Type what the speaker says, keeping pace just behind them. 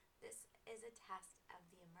the test of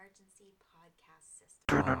the emergency podcast system.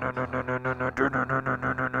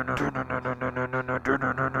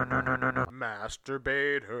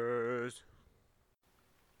 Masturbators.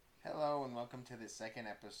 Hello and welcome to the second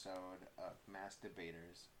episode of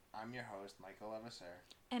Masturbators. I'm your host, Michael Levasseur.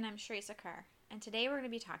 And I'm Sharisa Kerr. And today we're going to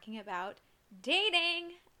be talking about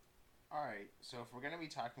dating. Alright, so if we're going to be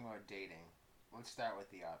talking about dating, let's start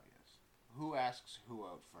with the obvious. Who asks who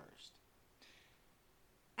out first?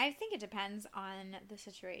 I think it depends on the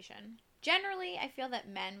situation. Generally, I feel that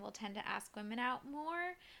men will tend to ask women out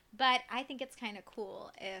more, but I think it's kind of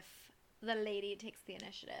cool if the lady takes the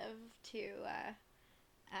initiative to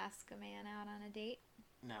ask a man out on a date.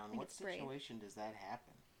 Now, in what situation does that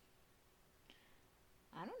happen?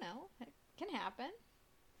 I don't know. It can happen.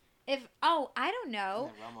 I don't know.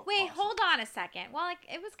 Wait, hold on a second. Well,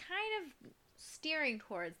 it was kind of steering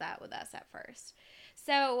towards that with us at first.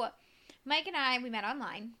 So, Mike and I, we met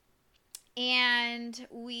online, and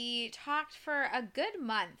we talked for a good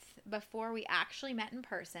month before we actually met in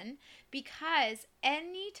person, because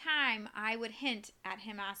any time I would hint at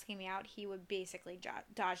him asking me out, he would basically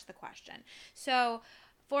dodge the question. So,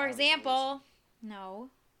 for example, I was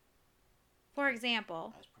pretty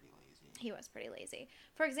lazy. He was pretty lazy.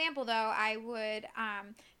 For example, though, I would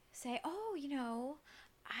say, I'm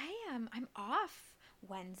off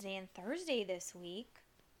Wednesday and Thursday this week.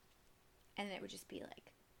 And it would just be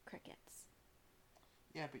like crickets.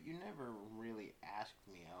 Yeah, but you never really asked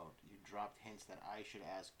me out. You dropped hints that I should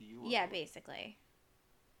ask you out. Yeah, basically.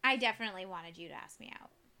 I definitely wanted you to ask me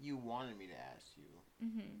out. You wanted me to ask you.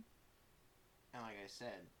 Mm-hmm. And like I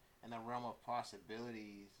said, in the realm of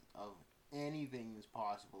possibilities of anything is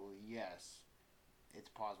possible, yes, it's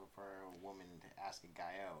possible for a woman to ask a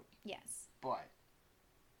guy out. Yes. But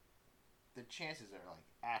the chances are like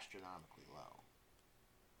astronomically low.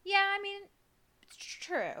 Yeah, I mean, it's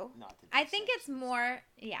true. I think it's more,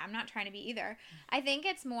 I'm not trying to be either. I think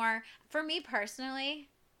it's more, for me personally,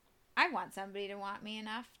 I want somebody to want me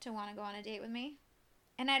enough to want to go on a date with me.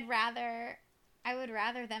 And I would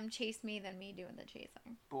rather them chase me than me doing the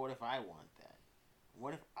chasing. But what if I want that?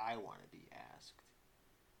 What if I want to be asked?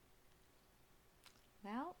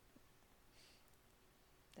 Well,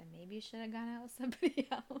 then maybe you should have gone out with somebody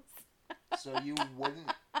else. So you wouldn't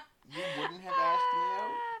have asked me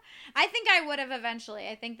out? I think I would have eventually.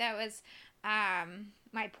 I think that was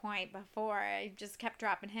my point before. I just kept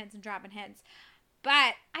dropping hints.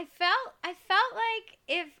 But I felt like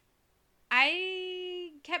if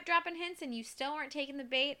I kept dropping hints and you still weren't taking the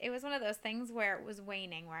bait, it was one of those things where it was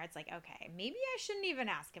waning, where it's like, okay, maybe I shouldn't even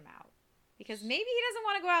ask him out, because maybe he doesn't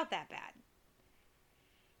want to go out that bad.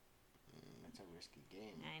 That's a risky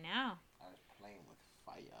game. I know. I was playing with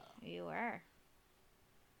fire. You were.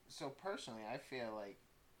 So personally, I feel like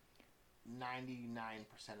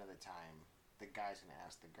 99% of the time, the guy's going to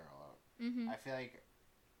ask the girl out. Mm-hmm. I feel like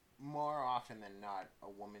more often than not, a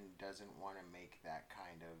woman doesn't want to make that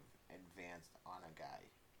kind of advanced on a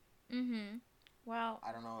guy. Mm-hmm. Well,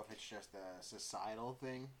 I don't know if it's just a societal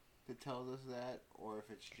thing that tells us that, or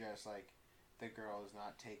if it's just like the girl is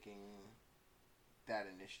not taking that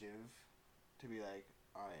initiative to be like,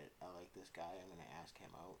 alright, I like this guy, I'm going to ask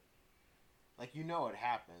him out. Like, it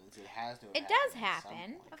happens. It has to. It does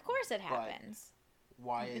happen. Of course it happens. But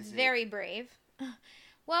why is it? It's very brave.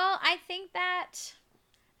 Well, I feel that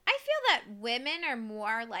women are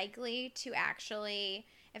more likely to actually,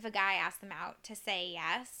 if a guy asks them out, to say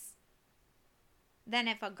yes than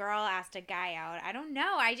if a girl asked a guy out. I don't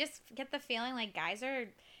know. I just get the feeling like guys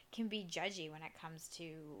can be judgy when it comes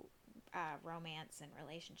to romance and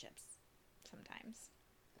relationships sometimes.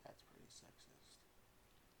 That's pretty sexist.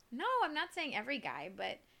 No, I'm not saying every guy,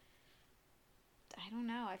 but I don't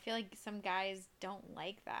know. I feel like some guys don't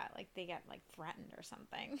like that. Like they get like threatened or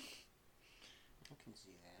something. I can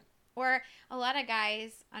see that. Or a lot of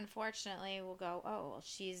guys, unfortunately, will go, oh, well,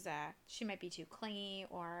 she might be too clingy,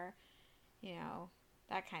 or,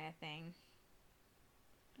 that kind of thing.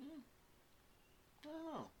 I don't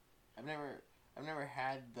know. I've never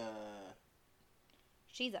had the...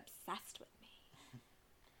 She's obsessed with me.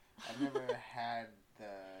 I've never had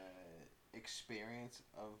the experience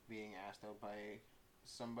of being asked out by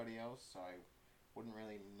somebody else, so I wouldn't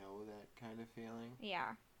really know that kind of feeling.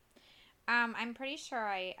 Yeah. I'm pretty sure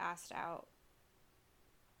I asked out.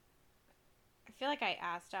 I feel like I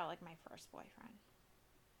asked out like my first boyfriend.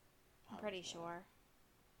 I'm pretty sure.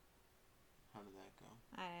 How did that go?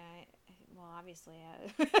 Well, obviously I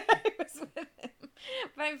was with him,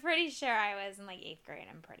 but I'm pretty sure I was in like 8th grade.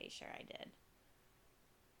 I'm pretty sure I did.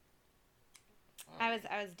 I was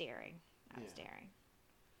daring. I was daring.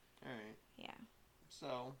 All right. Yeah.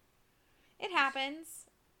 So. It happens.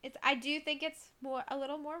 I do think it's a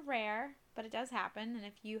little more rare, but it does happen. And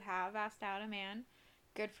if you have asked out a man,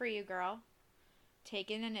 good for you, girl. Take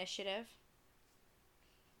an initiative.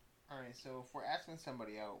 All right, so if we're asking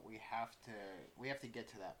somebody out, we have to get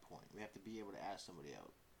to that point. We have to be able to ask somebody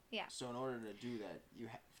out. Yeah. So in order to do that, you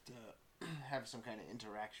have to have some kind of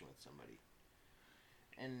interaction with somebody.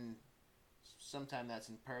 And sometimes that's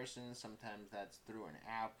in person, sometimes that's through an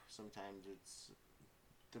app, sometimes it's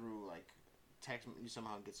through like text. You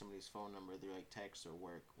somehow get somebody's phone number through like text or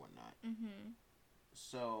work, whatnot. Mm-hmm.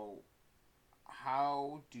 So,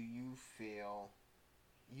 how do you feel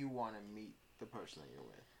you want to meet the person that you're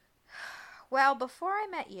with? Well, before I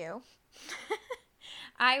met you,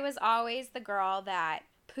 I was always the girl that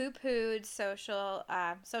poo-pooed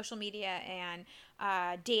social media and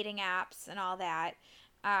dating apps and all that.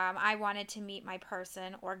 I wanted to meet my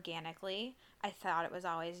person organically. I thought it was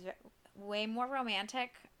always way more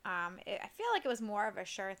romantic. I feel like it was more of a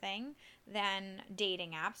sure thing than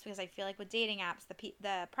dating apps, because I feel like with dating apps,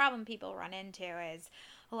 the problem people run into is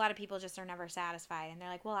a lot of people just are never satisfied, and they're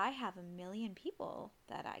like, well, I have a million people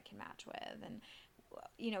that I can match with, and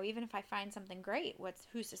even if I find something great,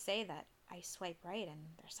 who's to say that I swipe right and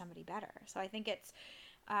there's somebody better? So I think it's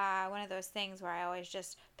one of those things where I always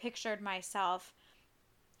just pictured myself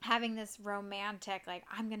having this romantic, like,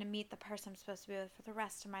 I'm going to meet the person I'm supposed to be with for the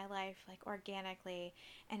rest of my life, like, organically,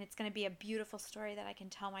 and it's going to be a beautiful story that I can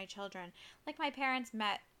tell my children. Like, my parents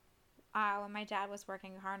met when my dad was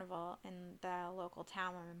working carnival in the local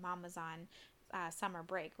town where my mom was on summer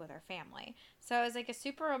break with her family. So it was like a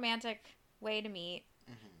super romantic way to meet.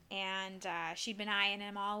 Mm-hmm. And she'd been eyeing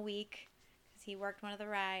him all week because he worked one of the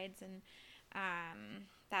rides, and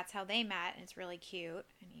that's how they met, and it's really cute.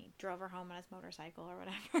 And he drove her home on his motorcycle or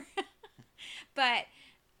whatever. But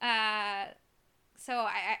so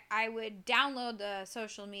I would download the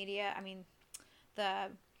social media, the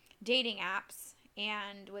dating apps,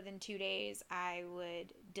 and within 2 days I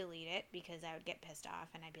would delete it because I would get pissed off,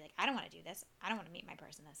 and I'd be like, I don't want to do this. I don't want to meet my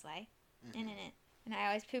person this way. Mm-hmm. And I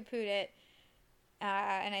always poo-pooed it.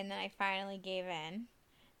 And then I finally gave in.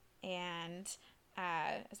 And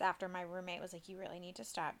it was after my roommate was like, you really need to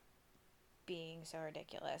stop being so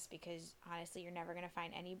ridiculous, because honestly, you're never going to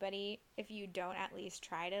find anybody if you don't at least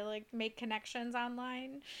try to like make connections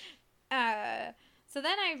online. So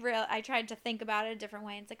then I tried to think about it a different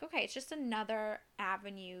way. It's like, okay, it's just another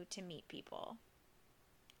avenue to meet people.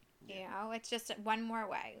 Yeah. It's just one more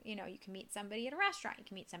way. You can meet somebody at a restaurant. You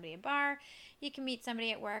can meet somebody at a bar. You can meet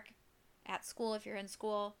somebody at work, at school if you're in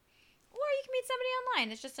school. Or you can meet somebody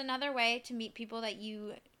online. It's just another way to meet people that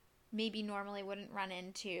you maybe normally wouldn't run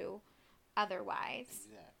into otherwise.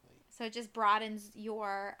 Exactly. So it just broadens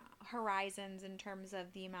your horizons in terms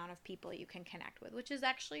of the amount of people you can connect with, which is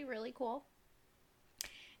actually really cool.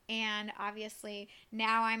 And obviously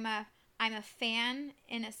now I'm a fan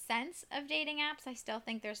in a sense of dating apps. I still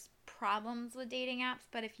think there's problems with dating apps,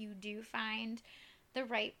 but if you do find the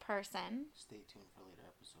right person, stay tuned for later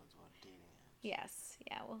episodes about dating apps. Yes,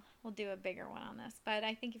 yeah, we'll do a bigger one on this. But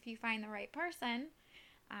I think if you find the right person,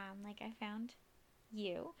 like I found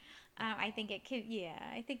you, I think it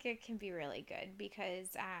can be really good,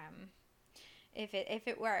 because if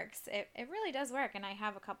it works, it really does work. And I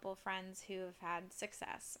have a couple of friends who have had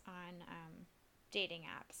success on dating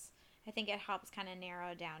apps. I think it helps kind of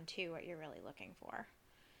narrow down to what you're really looking for.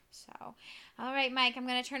 So, all right, Mike, I'm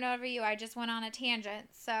going to turn it over to you. I just went on a tangent,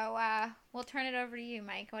 so we'll turn it over to you,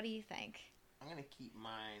 Mike. What do you think? I'm going to keep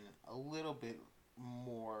mine a little bit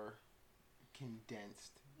more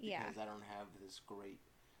condensed, because I don't have this great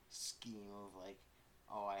scheme of like,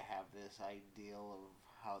 oh, I have this ideal of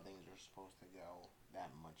how things are supposed to go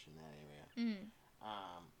that much in that area. Mm.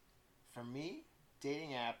 For me,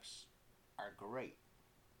 dating apps are great,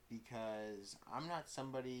 because I'm not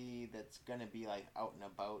somebody that's gonna be like out and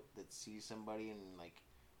about that sees somebody and like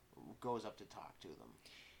goes up to talk to them.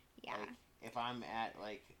 Yeah. Like, if I'm at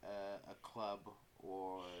like a club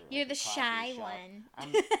or you're like the shy shop,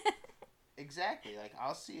 one. Exactly. Like,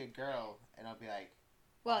 I'll see a girl and I'll be like,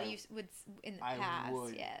 well, you would in the past. I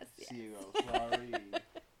would yes. see a girl. Sorry.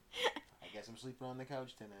 I guess I'm sleeping on the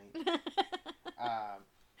couch tonight.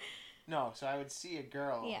 No, so I would see a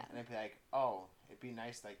girl and I'd be like, oh, it'd be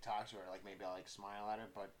nice to like talk to her. Like, maybe I'll like smile at her,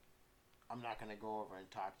 but I'm not gonna go over and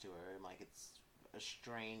talk to her. And like, it's a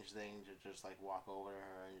strange thing to just like walk over to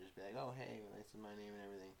her and just be like, oh, hey, this is my name and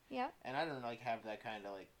everything. Yeah. And I don't like have that kind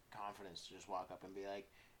of like confidence to just walk up and be like,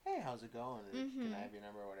 hey, how's it going? Can I have your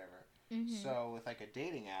number or whatever? Mm-hmm. So with like a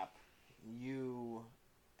dating app, you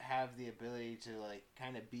have the ability to like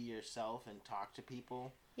kind of be yourself and talk to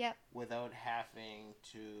people. Yep. Without having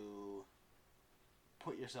to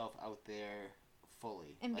put yourself out there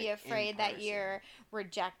fully. And be afraid that you're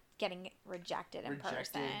getting rejected in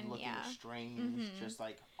person. Looking strange, just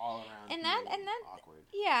like all around and that awkward.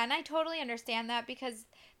 Yeah, and I totally understand that, because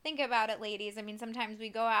think about it, ladies. I mean, sometimes we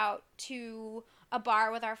go out to a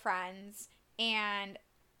bar with our friends and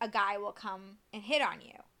a guy will come and hit on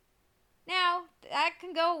you. Now, that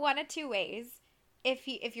can go one of two ways. If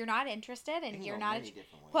you're not interested and you're not many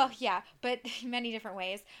different ways. Well, yeah, but many different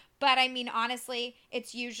ways. But I mean, honestly,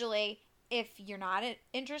 it's usually if you're not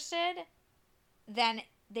interested, then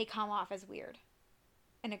they come off as weird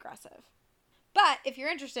and aggressive. But if you're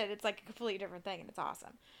interested, it's like a completely different thing, and it's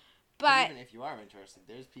awesome. But even if you are interested,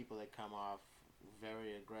 there's people that come off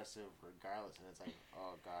very aggressive regardless, and it's like,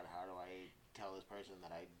 oh God, how do I tell this person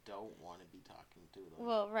that I don't want to be talking to them?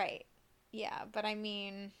 Well, right. Yeah, but I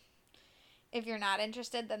mean, if you're not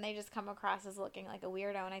interested, then they just come across as looking like a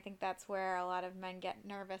weirdo, and I think that's where a lot of men get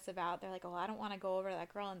nervous about. They're like, oh, I don't want to go over to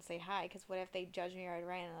that girl and say hi, because what if they judge me right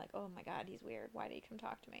away, and they're like, oh my God, he's weird. Why did he come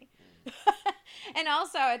talk to me? And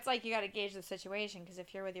also, it's like you got to gauge the situation, because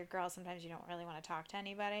if you're with your girl, sometimes you don't really want to talk to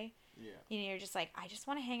anybody. Yeah. You know, you're just like, I just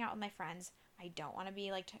want to hang out with my friends. I don't want to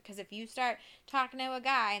be like, because if you start talking to a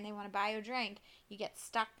guy and they want to buy you a drink, you get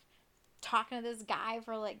stuck talking to this guy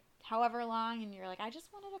for like however long, and you're like, I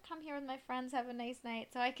just wanted to come here with my friends, have a nice night.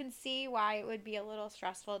 So I can see why it would be a little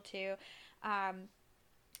stressful too. And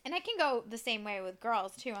I can go the same way with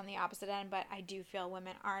girls too, on the opposite end, but I do feel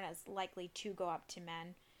women aren't as likely to go up to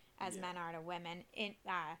men as men are to women in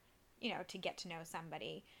to get to know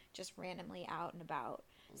somebody just randomly out and about.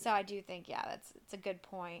 So I do think it's a good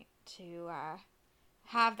point to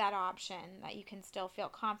have that option, that you can still feel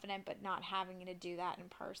confident but not having to do that in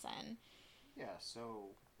person. Yeah, so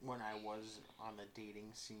when I was on the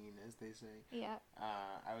dating scene, as they say,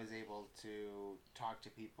 I was able to talk to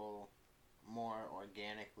people more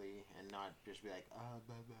organically and not just be like, blah,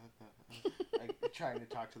 blah, blah, like trying to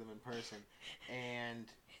talk to them in person. And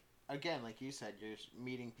again, like you said, you're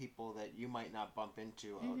meeting people that you might not bump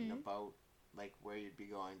into out and about, like where you'd be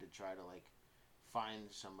going to try to like find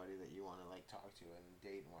somebody that you want to like talk to and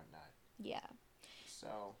date and whatnot. Yeah.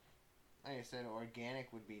 So, like I said,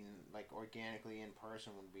 organically in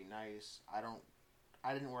person would be nice.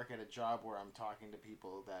 I didn't work at a job where I'm talking to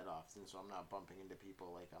people that often, so I'm not bumping into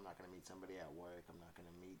people. Like, I'm not going to meet somebody at work. I'm not going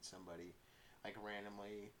to meet somebody like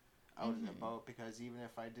randomly out and about, because even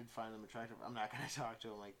if I did find them attractive, I'm not going to talk to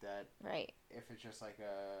them like that. Right. If it's just like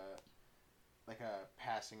a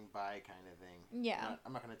passing by kind of thing. Yeah.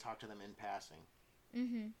 I'm not going to talk to them in passing.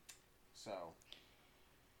 So,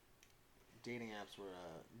 dating apps were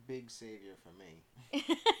a big savior for me.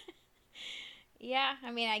 Yeah,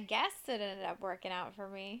 I mean, I guess it ended up working out for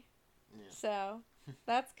me. Yeah. So,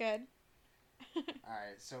 that's good.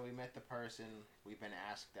 Alright, so we met the person, we've been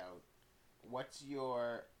asked out. What's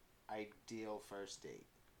your ideal first date?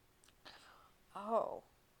 Oh.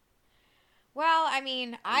 Well, I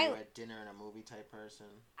mean, Are you a dinner and a movie type person?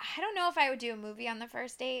 I don't know if I would do a movie on the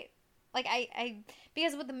first date. Like,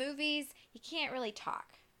 because with the movies, you can't really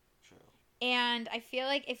talk. True. And I feel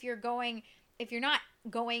like if you're not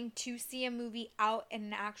going to see a movie out in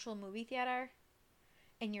an actual movie theater,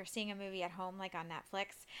 and you're seeing a movie at home, like on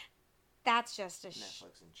Netflix, that's just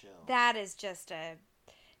Netflix and chill. That is just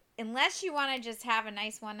unless you want to just have a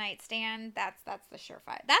nice one night stand, that's the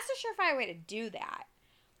surefire. That's the surefire way to do that.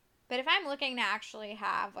 But if I'm looking to actually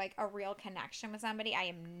have like a real connection with somebody, I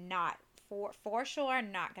am not for sure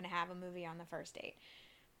not going to have a movie on the first date.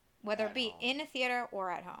 Whether it be in a theater or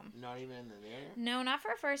at home. Not even in the theater? No, not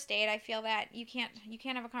for a first date. I feel that you can't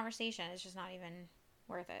have a conversation. It's just not even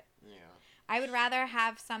worth it. Yeah. I would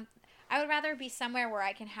rather be somewhere where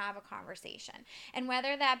I can have a conversation. And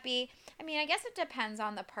whether that be, I mean, I guess it depends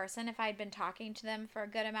on the person. If I'd been talking to them for a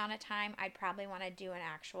good amount of time, I'd probably want to do an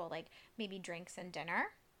actual, like, maybe drinks and dinner.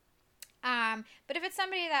 But if it's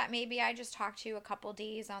somebody that maybe I just talked to a couple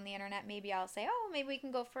days on the internet, maybe I'll say, oh, maybe we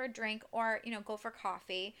can go for a drink, or, go for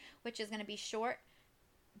coffee, which is going to be short.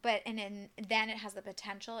 But, and then it has the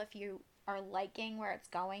potential, if you are liking where it's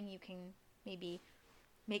going, you can maybe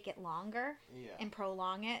make it longer and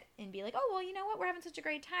prolong it and be like, oh, well, you know what? We're having such a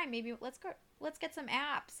great time. Maybe let's get some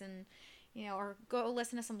apps and, or go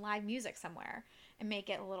listen to some live music somewhere and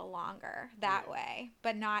make it a little longer that way,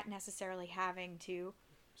 but not necessarily having to.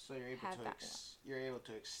 So you're able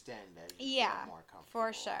to extend as you feel more comfortable.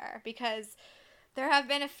 For sure, because there have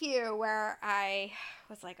been a few where I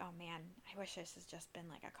was like, oh man, I wish this has just been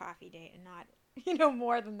like a coffee date and not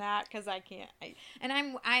more than that, because I can't. And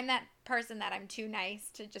I'm that person that I'm too nice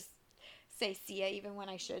to just say see ya even when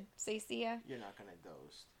I should say see ya. You're not gonna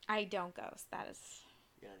ghost. I don't ghost. That is.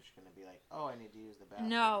 You're not just gonna be like, oh, I need to use the bathroom.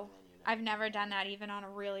 No, I've never done that, even on a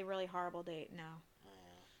really, really horrible date. No.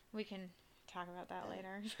 We can talk about that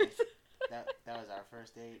later. that was our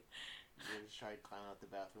first date. We just tried climbing out the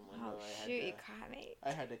bathroom window. Oh, shoot, you caught me.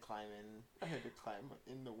 I had to climb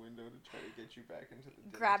in the window to try to get you back into the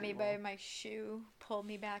dinner Grab me table. by my shoe, pulled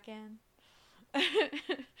me back in.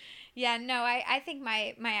 Yeah, no, I think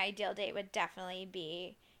my ideal date would definitely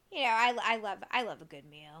be, you know, I love a good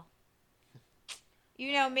meal.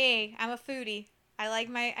 You know me, I'm a foodie. I like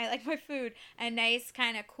my food. A nice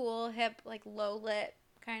kind of cool, hip, like low lit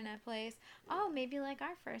kind of place. Yeah. Oh, maybe like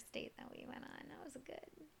our first date that we went on. That was good.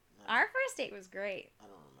 Our first date was great. I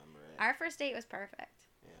don't remember it. Our first date was perfect.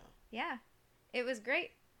 Yeah. Yeah. It was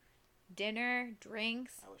great. Dinner,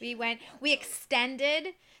 drinks. We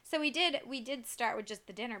extended. So we did start with just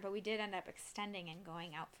the dinner, but we did end up extending and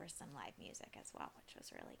going out for some live music as well, which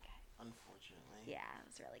was really good. Unfortunately. Yeah, it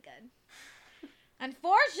was really good.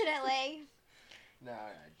 Unfortunately. No,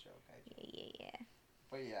 I joke. Yeah.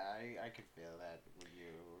 But yeah, I could feel that when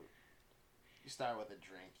you start with a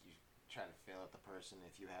drink, you try to feel out the person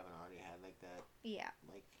if you haven't already had like that. Yeah.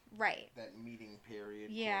 Like. Right. That meeting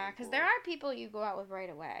period. Yeah, because there are people you go out with right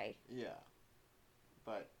away. Yeah.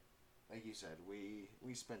 But, like you said, we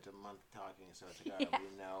spent a month talking, so it's like,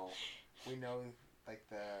 we know like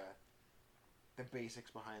the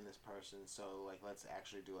basics behind this person, so like let's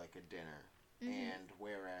actually do like a dinner. Mm-hmm. And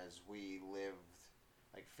whereas we lived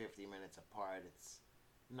like 50 minutes apart, it's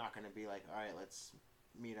not going to be like, all right, let's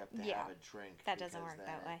meet up to have a drink. That doesn't work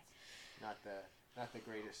that way. Not the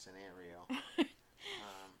greatest scenario.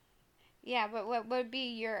 Yeah, but what would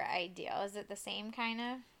be your ideal? Is it the same kind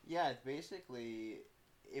of? Yeah, it's basically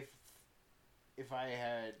if I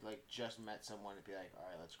had like just met someone, it'd be like, all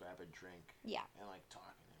right, let's grab a drink. Yeah. And like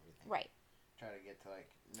talk and everything. Right. Try to get to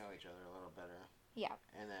like know each other a little better. Yeah.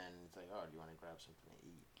 And then it's like, oh, do you want to grab something to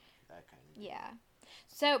eat? That kind of thing. Yeah.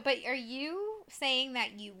 So, but are you saying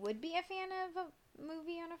that you would be a fan of a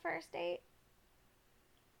movie on a first date?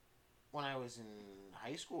 When I was in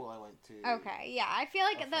high school, I went to I feel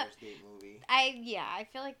like a first date movie. I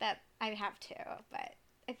feel like that I have too, but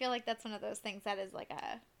I feel like that's one of those things that is like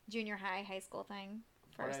a junior high school thing,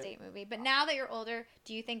 first date movie. But now that you're older,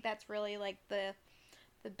 do you think that's really like the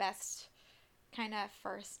best kind of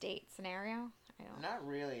first date scenario? I don't. Not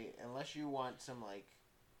really, unless you want some like,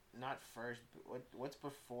 not first. What's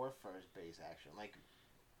before first base action? Like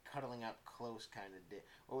cuddling up close kind of date.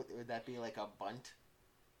 Would that be like a bunt?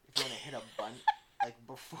 If you want to hit a bunt, like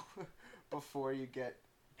before you get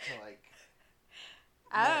to like,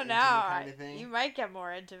 I don't know. Kind of thing. You might get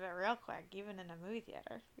more intimate real quick, even in a movie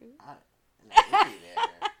theater. In a movie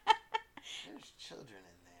theater, there's children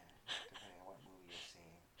in there, depending on what movie you're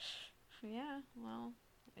seeing. Yeah, well,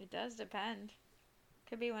 it does depend.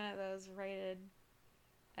 Could be one of those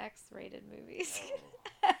X-rated movies.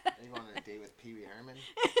 Oh. Are you going on a date with Pee Wee Herman?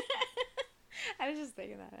 I was just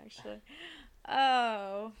thinking that, actually.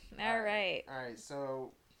 Oh, all right. All right,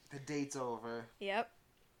 so the date's over. Yep.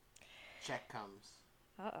 Check comes.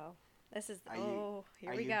 Uh-oh. This is...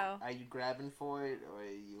 here we go. Are you grabbing for it, or are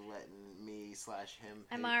you letting me / him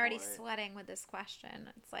pay I'm already for it? sweating with this question.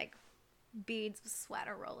 It's like beads of sweat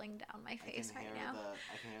are rolling down my face right now.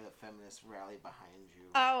 I can hear the feminist rally behind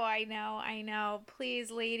you. Oh, I know.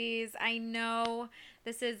 Please, ladies, I know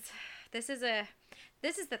this is the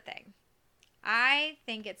thing. I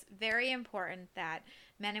think it's very important that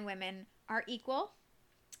men and women are equal,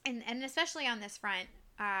 and especially on this front,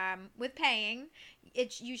 with paying.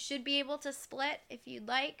 You should be able to split if you'd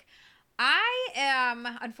like. I am,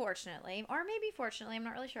 unfortunately, or maybe fortunately, I'm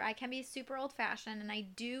not really sure, I can be super old-fashioned, and I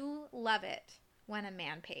do love it when a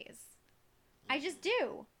man pays. I just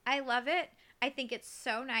do. I love it. I think it's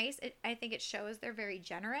so nice. I think it shows they're very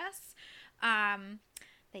generous.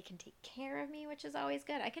 They can take care of me, which is always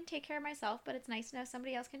good. I can take care of myself, but it's nice to know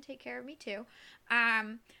somebody else can take care of me too.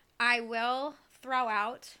 I will throw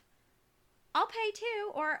out, I'll pay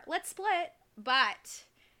too, or let's split. But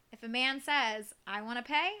if a man says, I want to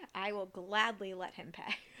pay, I will gladly let him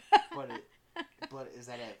pay. But is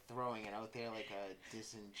that a throwing it out there, like a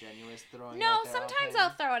disingenuous throwing no, it out there? No, sometimes I'll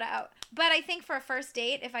throw it out. But I think for a first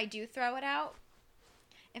date, if I do throw it out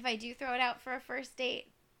for a first date,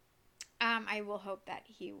 I will hope that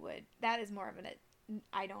he would. That is more of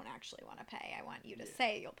I don't actually want to pay. I want you to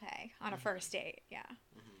say you'll pay on a first date. Yeah.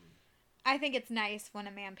 Mm-hmm. I think it's nice when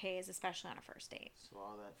a man pays, especially on a first date. So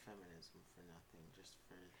all that feminism for nothing, just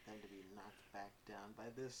for them to be knocked back down by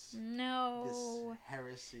this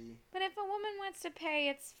heresy. But if a woman wants to pay,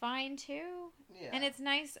 it's fine too. Yeah. And it's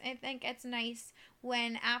nice. I think it's nice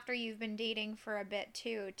when after you've been dating for a bit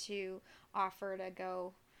too to offer to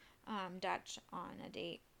go Dutch on a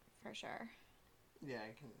date. For sure. Yeah,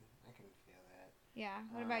 I can feel that. Yeah.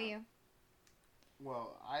 What about you?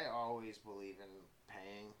 Well, I always believe in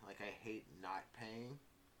paying. Like, I hate not paying.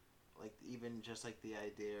 Like, even just, like, the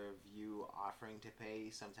idea of you offering to pay,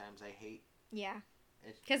 sometimes I hate. Yeah.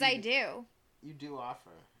 Because I do. You do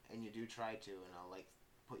offer, and you do try to, and I'll, like,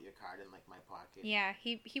 put your card in, like, my pocket. Yeah,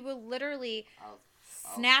 he will literally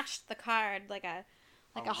snatch the card like a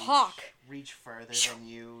hawk. Reach further than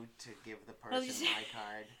you to give the person my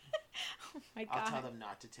card. Oh my God. I'll tell them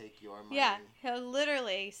not to take your money. Yeah, he'll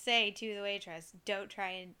literally say to the waitress, "Don't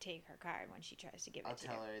try and take her card when she tries to give it to you."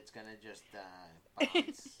 I'll tell her it's gonna just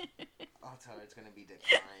bounce. I'll tell her it's gonna be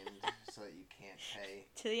declined so that you can't pay.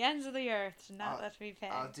 To the ends of the earth, to not let me pay.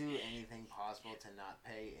 I'll do anything possible to not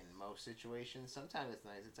pay in most situations. Sometimes it's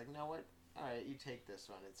nice. It's like, you know what? All right, you take this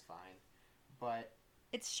one. It's fine. But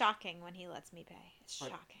it's shocking when he lets me pay. It's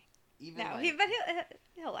shocking. Even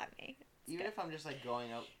he'll let me. Even if I'm just, like,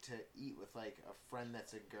 going out to eat with, like, a friend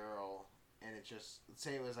that's a girl, and it just,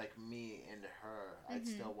 say it was, like, me and her, I'd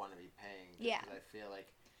still want to be paying. Yeah. Because I feel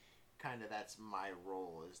like kind of that's my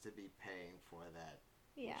role, is to be paying for that.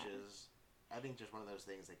 Yeah. Which is, I think, just one of those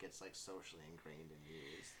things that gets, like, socially ingrained in you.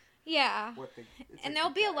 Yeah. And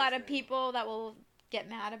there'll be a lot of people that will get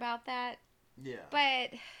mad about that. Yeah.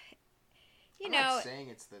 But, I'm not saying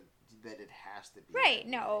it's that it has to be. Right,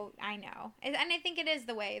 no, I know. And I think it is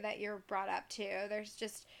the way that you're brought up, too. There's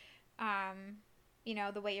just,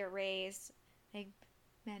 the way you're raised. Like,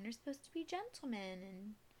 men are supposed to be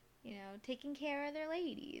gentlemen and, taking care of their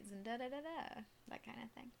ladies and da-da-da-da. That kind of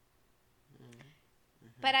thing. Mm-hmm.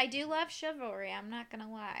 But I do love chivalry, I'm not going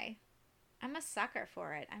to lie. I'm a sucker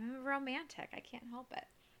for it. I'm a romantic. I can't help it.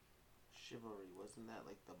 Chivalry, wasn't that,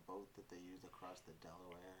 like, the boat that they used across the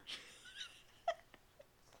Delaware?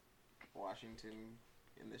 Washington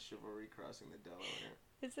in the chivalry crossing the Delaware.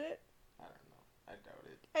 Is it? I don't know. I doubt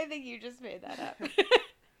it. I think you just made that up.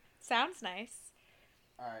 Sounds nice.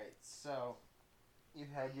 Alright, so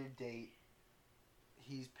you've had your date.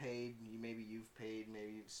 He's paid. Maybe you've paid.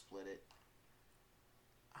 Maybe you've split it.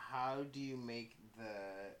 How do you make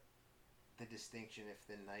the distinction if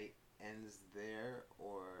the night ends there,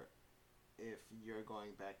 or if you're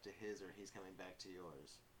going back to his or he's coming back to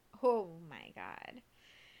yours? Oh my God.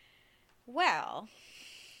 Well,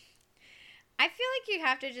 I feel like you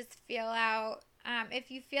have to just feel out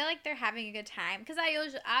if you feel like they're having a good time, because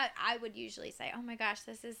I would usually say, oh my gosh,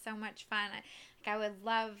 this is so much fun. I would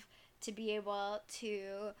love to be able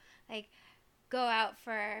to, like, go out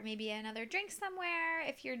for maybe another drink somewhere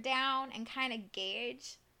if you're down, and kind of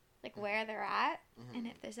gauge, like, where they're at. Mm-hmm. And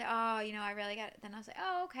if they say, oh, I really got it, then I'll say,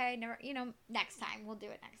 oh, okay, never, next time, we'll do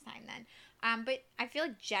it next time then. But I feel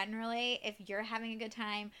like generally, if you're having a good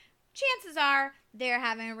time, chances are they're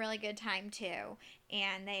having a really good time too,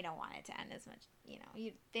 and they don't want it to end as much,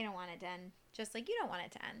 they don't want it to end just like you don't want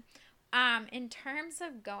it to end. In terms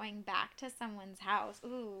of going back to someone's house,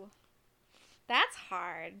 ooh, that's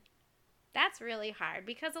hard. That's really hard,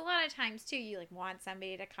 because a lot of times too, you, like, want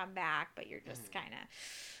somebody to come back, but you're just kind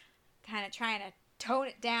of trying to tone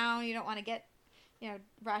it down. You don't want to get,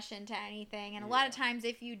 rush into anything. And a lot of times,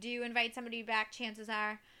 if you do invite somebody back, chances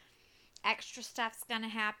are extra stuff's gonna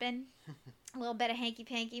happen. A little bit of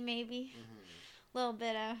hanky-panky, maybe. A little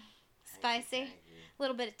bit of spicy. A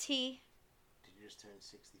little bit of tea. Did you just turn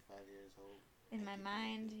 65 years old? In my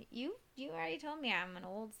mind. You already told me I'm an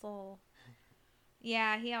old soul.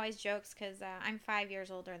 Yeah, he always jokes because I'm 5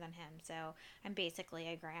 years older than him, so I'm basically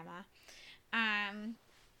a grandma.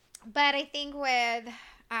 But I think with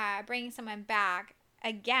bringing someone back,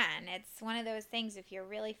 again, it's one of those things, if you're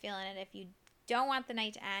really feeling it, if you don't want the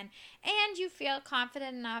night to end, and you feel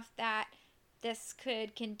confident enough that this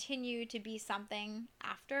could continue to be something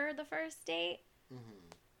after the first date,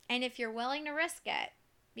 and if you're willing to risk it,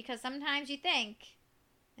 because sometimes you think,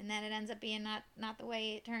 and then it ends up being not the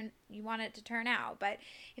way you want it to turn out. But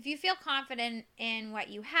if you feel confident in what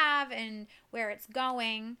you have and where it's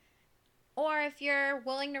going, or if you're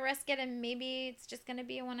willing to risk it and maybe it's just going to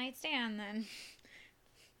be a one-night stand, then,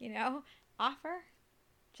 offer.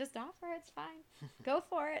 Just offer. It's fine. Go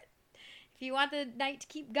for it. If you want the night to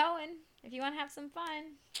keep going, if you want to have some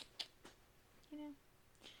fun, Yeah.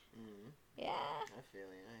 I feel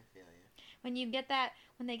you. When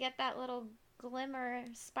they get that little glimmer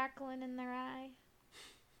sparkling in their eye,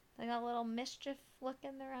 like a little mischief look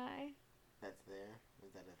in their eye. That's there?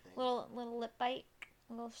 Is that a thing? Little lip bite,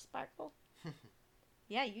 a little sparkle.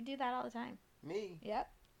 Yeah, you do that all the time. Me? Yep.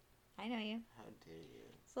 I know you. How dare you?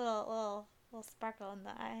 It's a little sparkle in the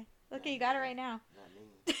eye. Look, you got it right now. Not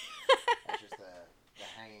me. That's just the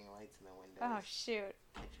hanging lights in the windows. Oh, shoot.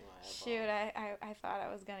 Shoot, I thought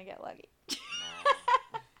I was going to get lucky. No.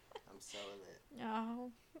 I'm so with it.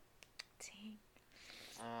 No. Dang.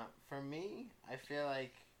 For me, I feel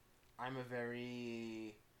like I'm a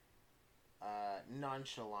very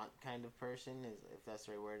nonchalant kind of person, if that's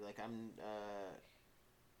the right word. Like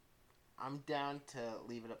I'm down to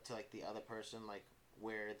leave it up to like the other person, like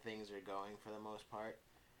where things are going for the most part.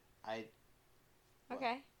 I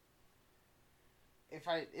Okay. If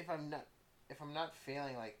I'm not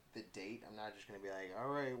feeling like the date, I'm not just gonna be like,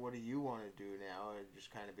 all right, what do you want to do now? Or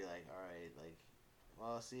just kind of be like, all right, like,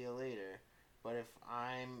 well, I'll see you later. But if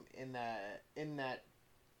I'm in that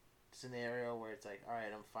scenario where it's like, all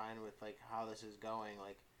right, I'm fine with like how this is going,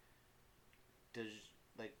 like, do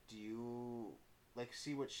you like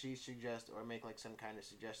see what she suggests or make like some kind of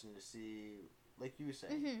suggestion to see, like you say,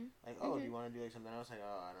 like, oh, do you want to do like something else? Like,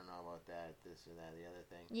 oh, I don't know about that, this or that, the other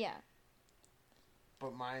thing. Yeah.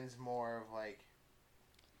 But mine's more of like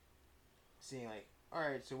seeing like, all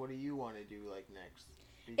right, so what do you want to do like next?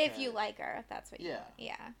 Because if you like her, if that's what you want.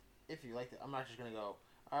 Yeah. If you like it, I'm not just gonna go,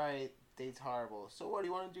 all right, date's horrible. So what do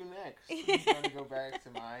you want to do next? You want to go back to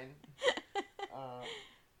mine?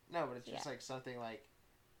 No, but it's just like something like,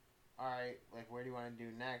 all right, like where do you want to do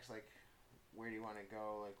next? Like, where do you want to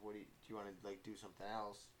go? Like, what do you want to like do something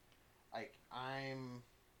else? Like I'm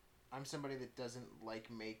somebody that doesn't like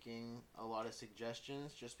making a lot of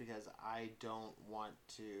suggestions just because I don't want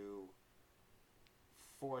to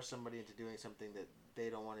force somebody into doing something that they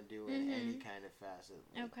don't want to do in any kind of facet.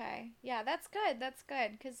 Like, okay. Yeah, that's good. That's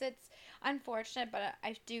good because it's unfortunate, but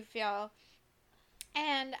I do feel,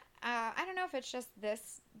 and I don't know if it's just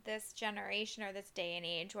this generation or this day and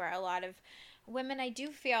age where a lot of women, I do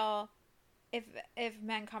feel, if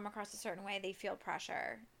men come across a certain way, they feel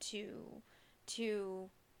pressure to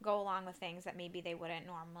go along with things that maybe they wouldn't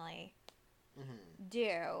normally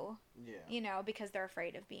do. Yeah. You know, because they're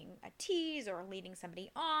afraid of being a tease or leading somebody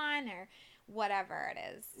on or whatever it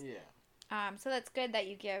is. Yeah. So that's good that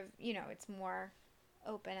you give, you know, it's more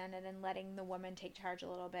open-ended and letting the woman take charge a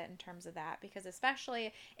little bit in terms of that, because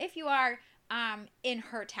especially if you are in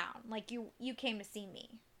her town, like you came to see me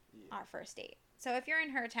our first date. So if you're in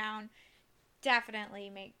her town,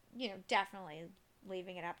 definitely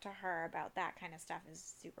leaving it up to her about that kind of stuff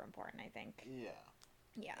is super important, I think. Yeah.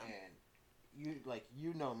 Yeah. And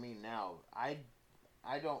you know me now. I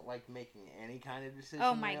don't like making any kind of decision.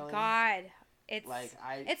 Oh my God. It's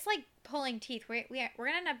like pulling teeth. We're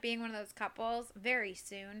gonna end up being one of those couples very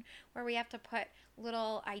soon where we have to put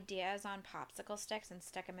little ideas on popsicle sticks and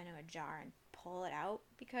stick them into a jar and pull it out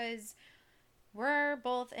because we're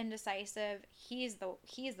both indecisive. He's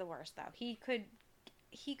the worst though. He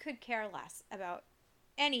could care less about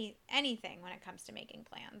anything when it comes to making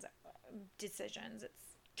plans, decisions. It's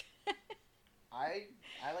I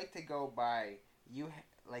like to go by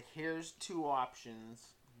here's two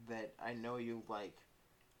options that I know you like.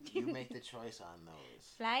 You make the choice on those.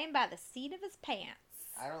 Flying by the seat of his pants.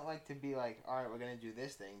 I don't like to be like, all right, we're gonna do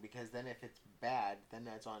this thing, because then if it's bad, then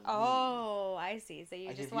that's on me. Oh, I see. So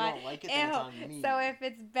you just want. If you don't like it, then it's on me. So if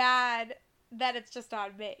it's bad, then it's just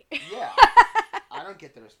on me. Yeah. I don't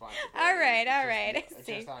get the responsibility. All right. It's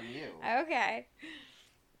just on you. Okay.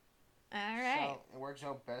 All right. So it works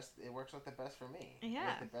out best. It works out the best for me.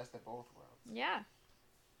 Yeah. It's the best of both worlds. Yeah.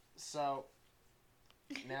 So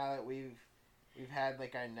now that we've had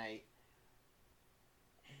like our night,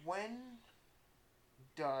 when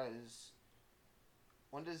does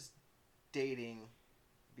dating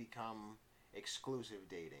become exclusive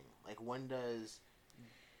dating? Like, when does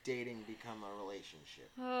dating become a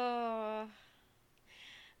relationship? Oh.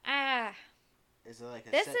 Is it like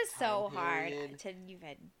a this set is time so period? hard to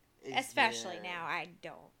even, especially now. I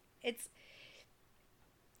don't.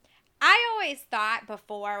 I always thought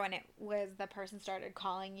before, when it was the person started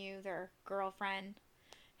calling you their girlfriend.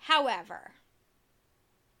 However,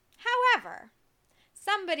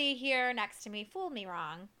 somebody here next to me fooled me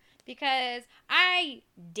wrong, because I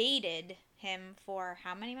dated him for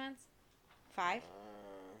how many months? 5?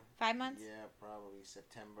 5 months? Yeah, probably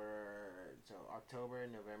September. So October,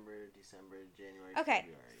 November, December, January, okay,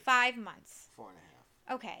 February. 5 months.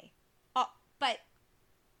 4.5. Okay. But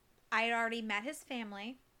I had already met his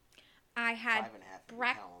family. I had 5.5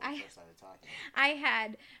 when we first started talking. I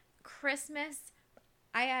had Christmas.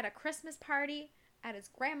 I had a Christmas party at his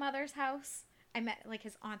grandmother's house. I met like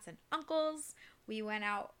his aunts and uncles. We went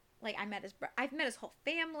out. Like, I've met his whole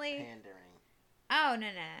family. Pandering. Oh,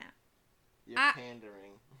 no. You're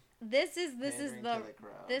pandering. This is the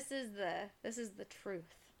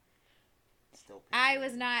truth. Still pandering. I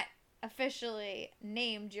was not officially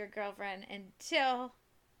named your girlfriend until,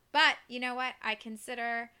 but you know what? I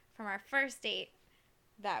consider from our first date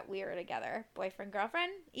that we were together, boyfriend,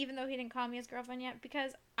 girlfriend, even though he didn't call me his girlfriend yet,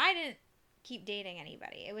 because I didn't keep dating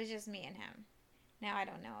anybody. It was just me and him. Now, I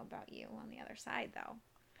don't know about you on the other side, though.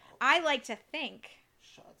 I like to think.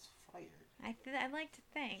 Shots fired. I like to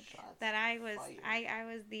think Shots that I was fired. I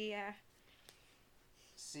was the.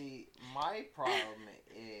 See, my problem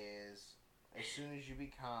is as soon as you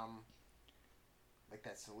become like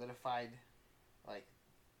that solidified, like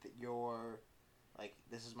that you're like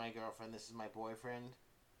this is my girlfriend, this is my boyfriend.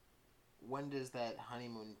 When does that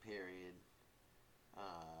honeymoon period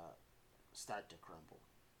start to crumble?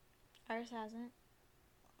 Ours hasn't.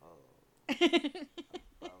 Oh,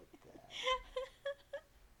 about that.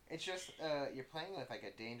 It's just you're playing with like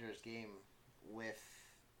a dangerous game with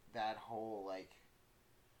that whole like.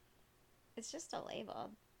 It's just a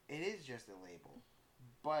label. It is just a label,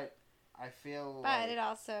 but I feel. But it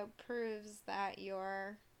also proves that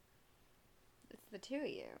it's the two of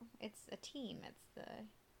you. It's a team. It's the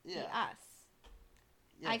us.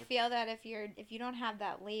 Yeah, I feel that if you don't have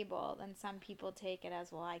that label, then some people take it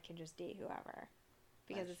as, well, I can just date whoever,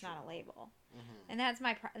 because it's not a label. Mm-hmm. And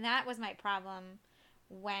that was my problem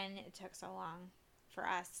when it took so long for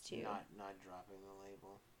us to not dropping the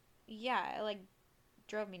label. Yeah, it like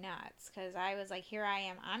drove me nuts, because I was like, here I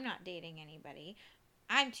am, I'm not dating anybody.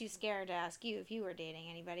 I'm too scared to ask you if you were dating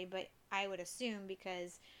anybody, but I would assume,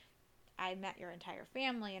 because I met your entire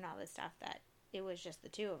family and all this stuff, that it was just the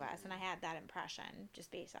two of us, mm-hmm. and I had that impression just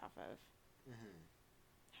based off of mm-hmm.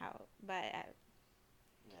 how. But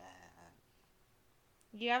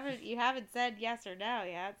you haven't said yes or no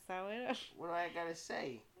yet, so what do I gotta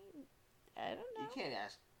say? I don't know. You can't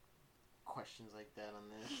ask questions like that on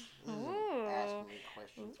this. This isn't Ask Me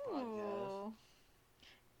Questions podcast.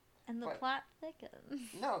 And the plot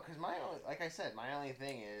thickens. No, because like I said, my only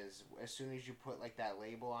thing is as soon as you put like that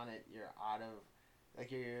label on it, you're out of. Like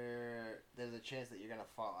there's a chance that you're gonna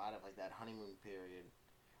fall out of like that honeymoon period,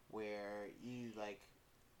 where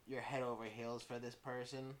you're head over heels for this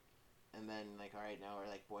person, and then like, all right, now we're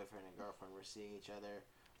like boyfriend and girlfriend, we're seeing each other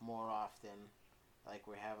more often, like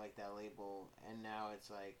we have like that label, and now it's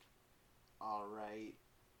like, all right,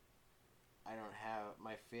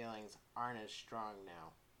 my feelings aren't as strong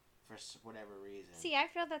now, for whatever reason. See, I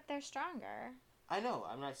feel that they're stronger. I know.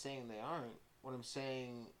 I'm not saying they aren't. What I'm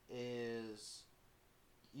saying is.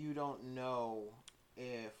 You don't know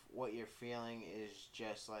if what you're feeling is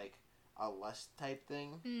just like a lust type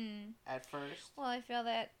thing at first. Well, I feel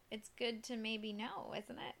that it's good to maybe know,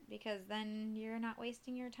 isn't it? Because then you're not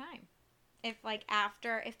wasting your time. If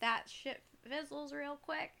that shit fizzles real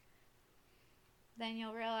quick, then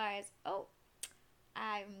you'll realize, oh,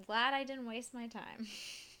 I'm glad I didn't waste my time.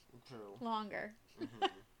 True. Longer. Mm-hmm.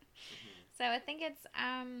 Mm-hmm. So I think it's,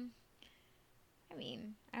 I don't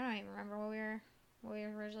even remember what we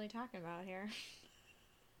were originally talking about here.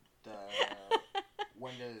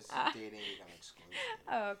 When does dating become exclusive?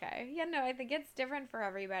 Oh, okay. Yeah, no, I think it's different for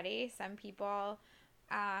everybody. Some people,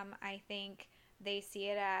 I think they see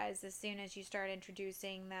it as soon as you start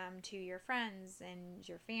introducing them to your friends and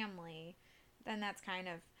your family, then that's kind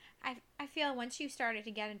of, I feel once you started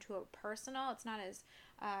to get into a personal, it's not as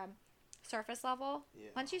surface level.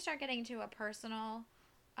 Yeah. Once you start getting to a personal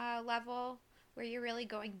level, where you're really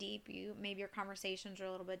going deep, maybe your conversations are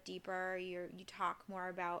a little bit deeper, you talk more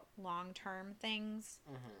about long-term things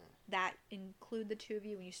mm-hmm. that include the two of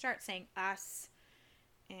you, when you start saying us,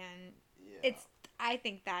 and I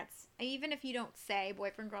think that's, even if you don't say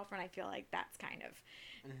boyfriend, girlfriend, I feel like that's kind of,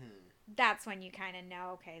 mm-hmm. that's when you kind of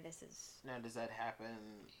know, okay, this is... Now, does that happen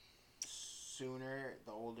sooner,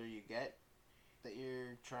 the older you get, that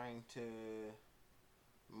you're trying to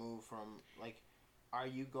move from, like... Are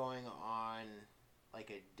you going on,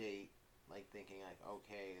 like, a date, like, thinking, like,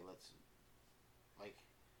 okay, let's, like,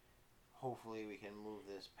 hopefully we can move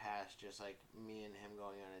this past just, like, me and him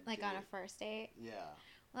going on a date? Like, on a first date? Yeah.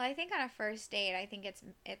 Well, I think on a first date, I think it's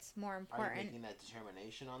more important. Are you making that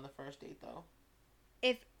determination on the first date, though?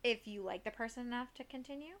 If you like the person enough to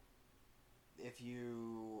continue? If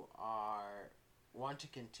you want to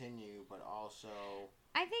continue, but also...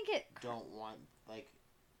 I think don't want, like,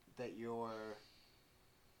 that you're...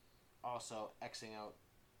 Also, Xing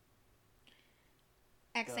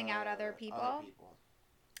out other people?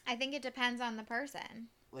 I think it depends on the person.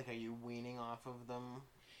 Like, are you weaning off of them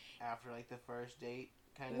after, like, the first date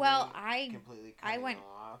kind of well, thing? Completely cutting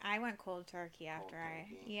off? I went cold turkey after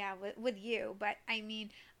Yeah, with you. But, I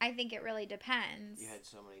mean, I think it really depends. You had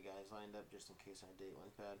so many guys lined up just in case our date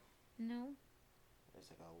went bad? No. There's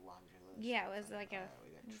like a laundry list. Yeah, it was like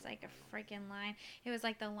a freaking line. It was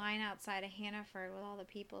like the line outside of Hannaford with all the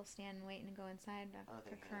people standing waiting to go inside. I don't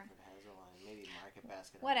think Hannaford has a line. Maybe Market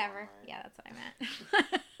Basket. Whatever. Yeah, that's what I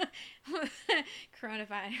meant.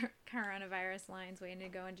 Coronavirus lines waiting to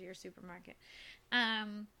go into your supermarket.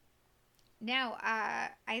 No,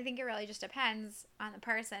 I think it really just depends on the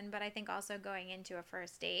person, but I think also going into a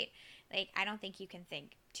first date, like, I don't think you can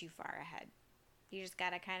think too far ahead. You just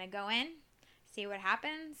gotta kind of go in, see what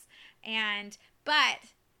happens, but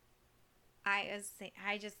I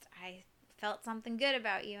felt something good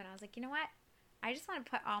about you, and I was like, you know what? I just want to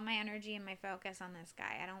put all my energy and my focus on this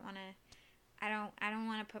guy. I don't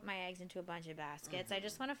want to put my eggs into a bunch of baskets. I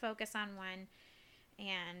just want to focus on one,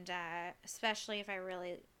 and especially if I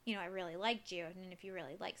really liked you, and if you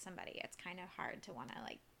really like somebody, it's kind of hard to want to,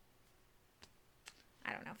 like,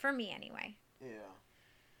 I don't know, for me anyway. Yeah.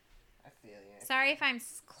 I feel you. Sorry if I'm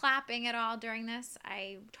clapping at all during this.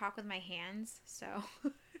 I talk with my hands, so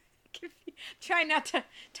try not to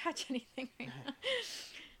touch anything right now.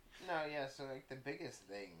 No, yeah, so, like, the biggest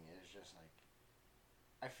thing is just, like,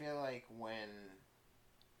 I feel like when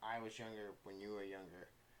I was younger, when you were younger,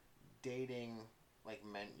 dating, like,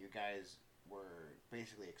 meant you guys were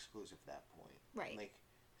basically exclusive at that point. Right. Like,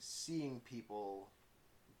 seeing people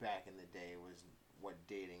back in the day was what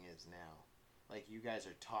dating is now. Like, you guys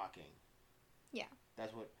are talking. Yeah.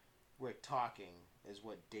 That's what we're talking is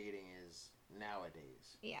what dating is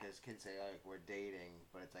nowadays. Yeah. Because kids say, like, we're dating,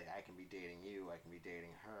 but it's like, I can be dating you, I can be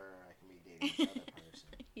dating her, I can be dating this other person.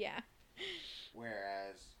 Yeah.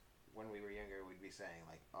 Whereas when we were younger, we'd be saying,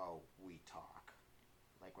 like, oh, we talk.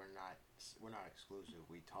 Like, we're not exclusive,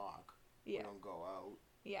 we talk. Yeah. We don't go out.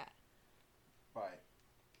 Yeah. But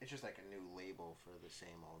it's just like a new label for the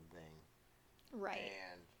same old thing. Right.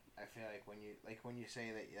 And I feel like when you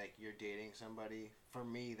say that, like, you're dating somebody, for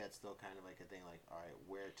me that's still kind of like a thing, like, all right,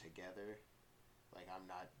 we're together. Like, I'm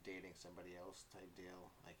not dating somebody else type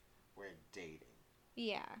deal. Like, we're dating.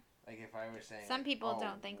 Yeah. Like, if I were saying, some like, people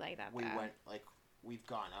don't think like that. We've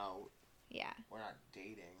gone out. Yeah. We're not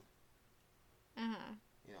dating. Uh huh.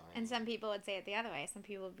 You know what I mean? And some people would say it the other way. Some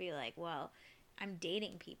people would be like, well, I'm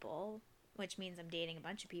dating people, which means I'm dating a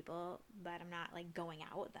bunch of people, but I'm not, like, going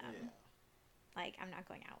out with them. Yeah. Like, I'm not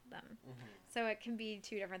going out with them. Mm-hmm. So it can be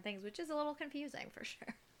two different things, which is a little confusing for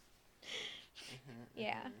sure.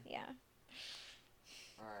 Yeah, yeah.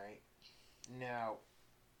 All right. Now,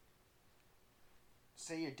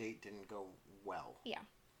 say your date didn't go well. Yeah.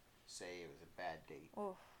 Say it was a bad date.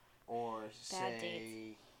 Oh. Or Bad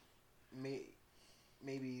say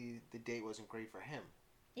maybe the date wasn't great for him.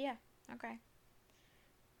 Yeah, okay.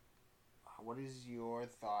 What is your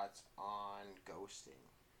thoughts on ghosting?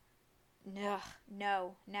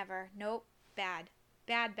 No, never. Nope. Bad.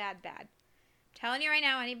 Bad. Telling you right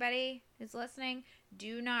now, anybody who's listening,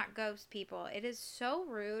 do not ghost people. It is so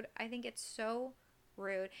rude. I think it's so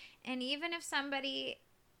rude. And even if somebody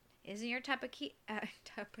isn't your cup of tea.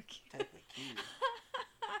 Type of key.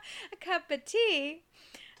 A cup of tea.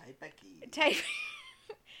 Type of key.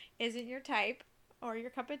 Isn't your type or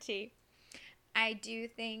your cup of tea. I do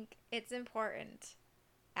think it's important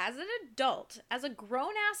as an adult, as a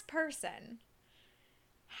grown-ass person,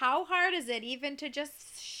 how hard is it even to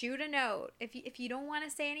just shoot a note? If you don't want to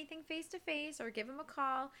say anything face-to-face or give him a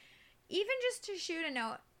call, even just to shoot a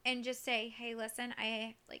note and just say, hey, listen,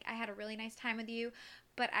 I had a really nice time with you,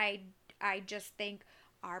 but I just think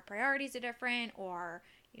our priorities are different, or,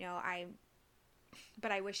 you know,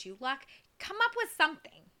 but I wish you luck. Come up with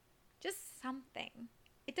something. Just something.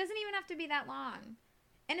 It doesn't even have to be that long.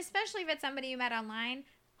 And especially if it's somebody you met online,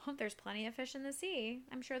 there's plenty of fish in the sea.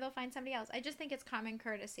 I'm sure they'll find somebody else. I just think it's common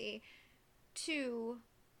courtesy to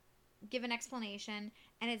give an explanation,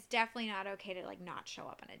 and it's definitely not okay to, like, not show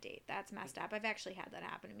up on a date. That's messed up. I've actually had that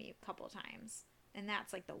happen to me a couple of times, and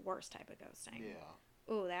that's, like, the worst type of ghosting. Yeah.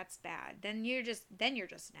 Oh, that's bad. Then you're just an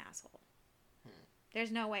asshole.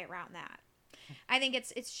 There's no way around that. I think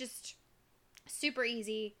it's just super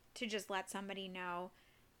easy to just let somebody know,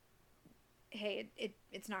 hey,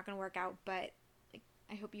 it's not going to work out, but, like,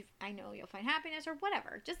 I know you'll find happiness or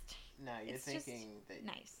whatever. Just now you're thinking that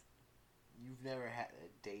nice. You've never had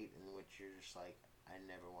a date in which you're just like, I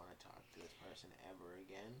never want to talk to this person ever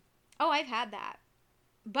again. Oh, I've had that,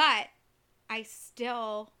 but I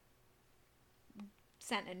still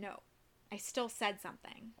sent a note. I still said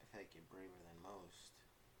something. I feel like you're braver than most.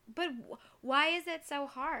 But why is it so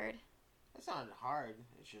hard? It's not hard.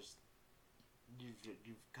 It's just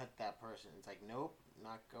you've cut that person. It's like, nope,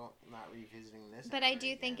 not revisiting this. But I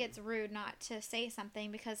do think it's rude not to say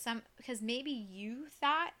something because maybe you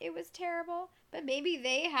thought it was terrible, but maybe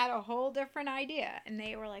they had a whole different idea and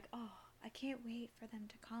they were like, oh, I can't wait for them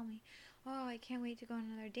to call me. Oh, I can't wait to go on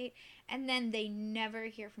another date. And then they never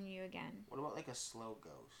hear from you again. What about, like, a slow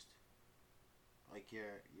ghost? Like,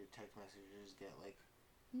 your text messages get, like,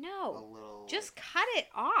 no, a little, just like, cut it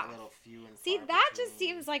off. A little few and See, far that between. just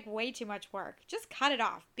seems like way too much work. Just cut it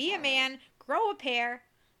off. Be a man, grow a pair,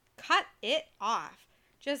 cut it off.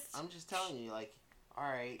 I'm just telling you, like, all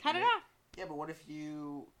right. Cut it off. Yeah, but what if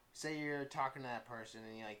you say you're talking to that person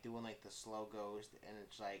and you're like doing like the slow ghost, and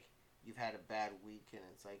it's like you've had a bad week, and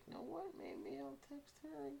it's like, you know what? Maybe I'll text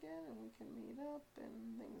her again and we can meet up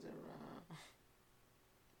and things are.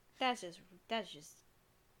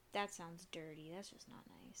 That sounds dirty. That's just not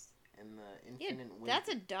nice. And the infinite wisdom. That's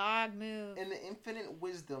a dog move. In the infinite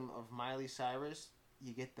wisdom of Miley Cyrus,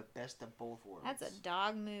 you get the best of both worlds. That's a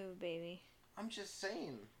dog move, baby. I'm just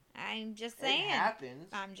saying. It happens.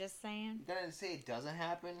 I'm just saying. You gotta say it doesn't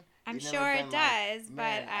happen. I'm sure it does, like,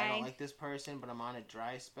 but I don't like this person, but I'm on a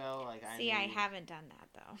dry spell. Like I haven't done that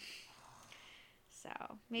though.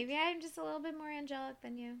 So maybe I'm just a little bit more angelic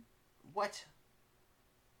than you. What?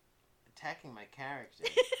 Attacking my character.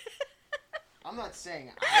 I'm not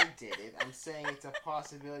saying I did it. I'm saying it's a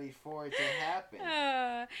possibility for it to happen.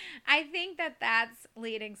 I think that's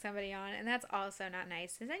leading somebody on, and that's also not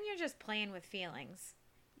nice. Because then you're just playing with feelings.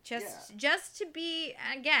 Just to be,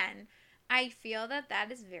 again, I feel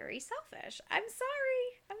that is very selfish. I'm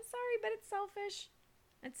sorry, but it's selfish.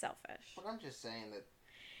 It's selfish. But I'm just saying that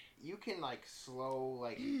you can, like, slow,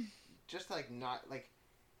 like, just, like, not, like,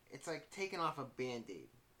 it's like taking off a Band-Aid.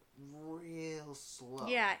 Real slow.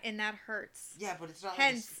 Yeah, and that hurts. Yeah, but it's not.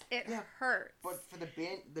 Hence, it hurts. But for the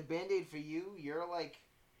Band-Aid for you, you're like.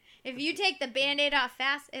 If you take the Band-Aid off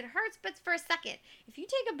fast, it hurts, but for a second. If you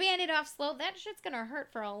take a Band-Aid off slow, that shit's gonna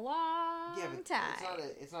hurt for a long time.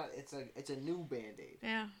 It's a new Band-Aid.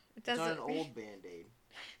 Yeah, it doesn't. It's not an old Band-Aid.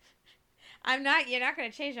 You're not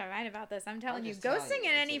gonna change my mind about this. I'm telling you, ghosting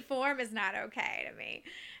in any form is not okay to me,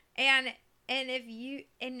 and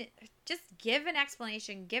just give an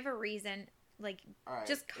explanation, give a reason, like, right,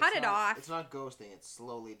 just cut it off. It's not ghosting, it's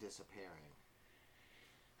slowly disappearing.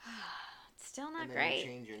 It's still not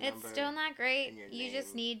great. It's still not great. You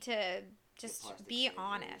just need to be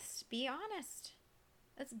honest. Be honest.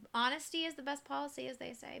 Honesty is the best policy, as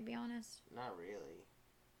they say. Be honest. Not really.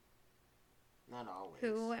 Not always.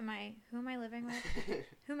 Who am I living with?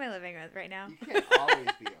 Who am I living with right now? You can't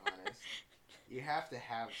always be honest. You have to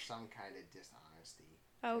have some kind of dishonesty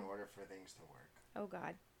in order for things to work. Oh,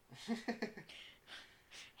 God.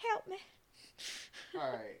 Help me.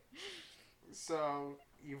 All right. So,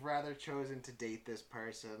 you've rather chosen to date this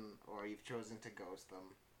person or you've chosen to ghost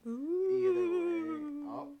them. Ooh. Either way.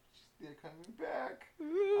 Oh, they're coming back.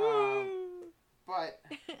 But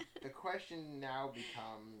the question now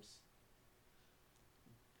becomes,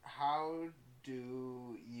 how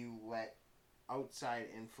do you let outside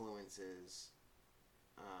influences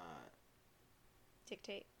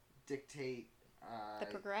dictate the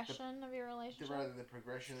progression of your relationship? Rather the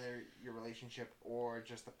progression of your relationship or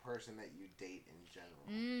just the person that you date in general.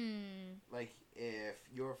 Like, if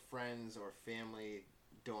your friends or family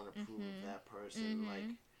don't approve of that person, like,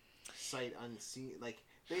 sight unseen, like,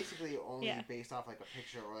 basically only based off, like, a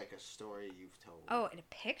picture or, like, a story you've told. Oh, in a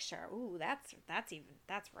picture? Ooh, that's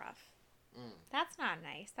rough. That's not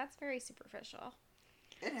nice. That's very superficial.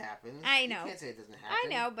 It happens. I know. You can't say it doesn't happen. I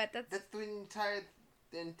know, but that's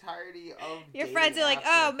the entirety of your friends are like,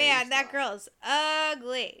 oh man, that girl's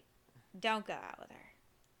ugly. Don't go out with her.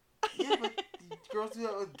 Yeah, but girls do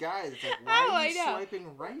that with guys. It's like, why are you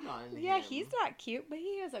swiping right on him? Yeah, he's not cute, but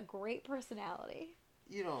he has a great personality.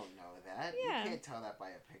 You don't know that. Yeah. You can't tell that by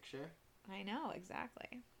a picture. I know,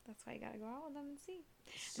 exactly. That's why you gotta go out with them and see.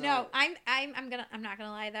 So, no, I'm not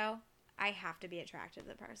gonna lie though. I have to be attracted to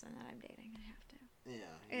the person that I'm dating. I have to.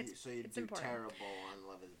 Yeah. So you do important. Terrible on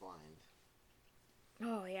Love Is Blind.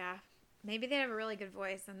 Oh yeah. Maybe they have a really good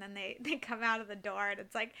voice, and then they come out of the door, and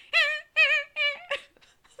it's like.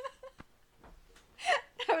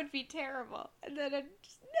 That would be terrible. And then I'd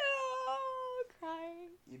just crying.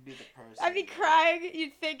 You'd be the person. I'd be crying.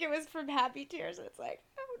 You'd think it was from Happy Tears, and it's like,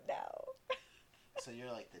 oh no. So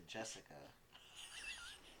you're like the Jessica.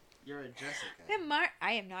 You're a Jessica.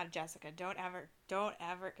 I am not a Jessica. Don't ever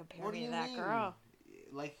compare me to that girl.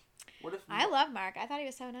 Like, what if... I love Mark. I thought he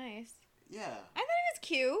was so nice. Yeah. I thought he was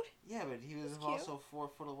cute. Yeah, but he was also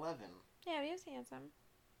 4'11". Yeah, but he was handsome.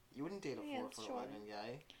 You wouldn't date a 4'11"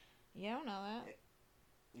 guy. You don't know that.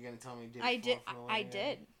 You're gonna tell me you did a 4'11" guy? I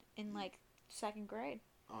did. In, like, 2nd grade.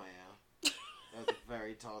 Oh, yeah. That was a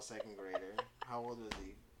very tall 2nd grader. How old was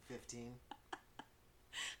he? 15?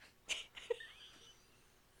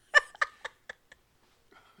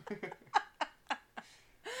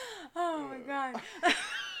 Oh my god.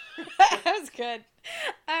 That was good.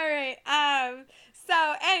 All right.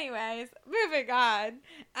 So anyways, moving on.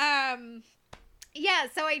 Yeah,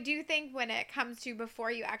 so I do think when it comes to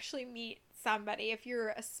before you actually meet somebody,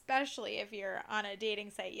 especially if you're on a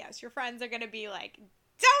dating site, yes, your friends are going to be like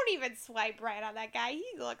don't even swipe right on that guy. He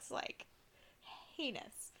looks like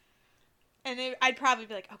heinous. And I'd probably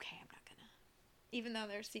be like, okay, I'm not gonna. Even though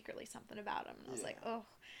there's secretly something about him. And I was like, oh,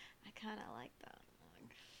 I kind of like that.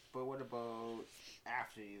 But what about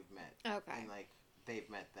after you've met? Okay. And, like, they've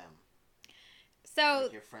met them. So.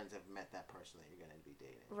 Like, your friends have met that person that you're going to be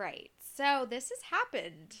dating. Right. So, this has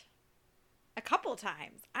happened a couple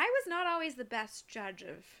times. I was not always the best judge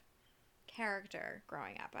of character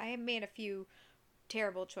growing up. I made a few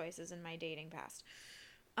terrible choices in my dating past.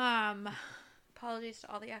 Apologies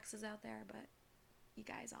to all the exes out there, but you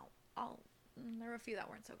guys all there were a few that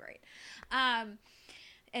weren't so great.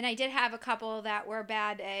 And I did have a couple that were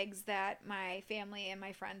bad eggs that my family and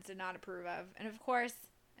my friends did not approve of. And of course,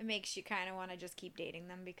 it makes you kind of want to just keep dating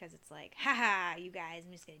them because it's like, haha, you guys,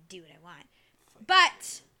 I'm just going to do what I want.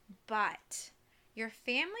 But your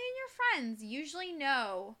family and your friends usually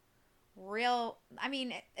know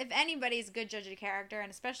if anybody's a good judge of character,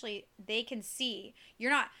 and especially they can see,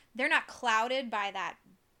 they're not clouded by that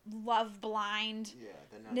love blindness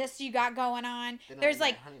you got going on. There's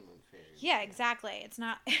like honeymoon phase. Yeah, exactly. It's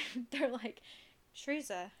not. They're like,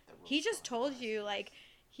 Teresa, he just told you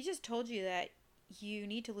that you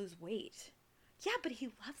need to lose weight. Yeah, but he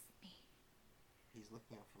loves me. He's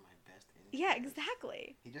looking out for my best interest. Yeah,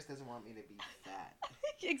 exactly. He just doesn't want me to be fat.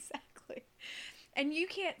 Exactly. And you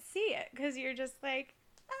can't see it because you're just like,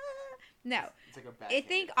 no. It's like a bad. I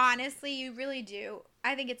think honestly, you really do.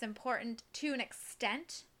 I think it's important to an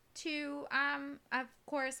extent to, of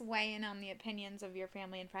course, weigh in on the opinions of your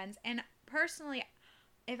family and friends. And personally,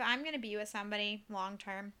 if I'm going to be with somebody long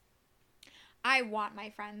term, I want my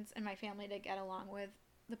friends and my family to get along with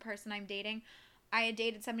the person I'm dating. I had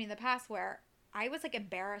dated somebody in the past where I was like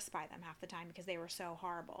embarrassed by them half the time because they were so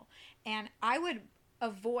horrible. And I would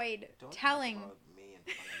avoid telling... Talk about me in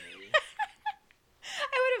front of me.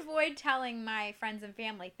 I would avoid telling my friends and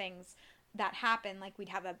family things that happen. Like we'd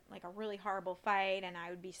have a really horrible fight and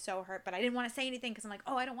I would be so hurt, but I didn't want to say anything because I'm like,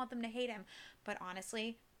 oh, I don't want them to hate him. But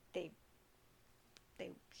honestly, they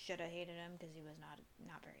should have hated him because he was not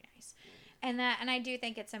very nice. And I do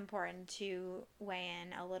think it's important to weigh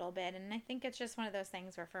in a little bit. And I think it's just one of those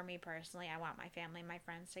things where for me personally, I want my family and my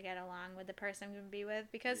friends to get along with the person I'm going to be with,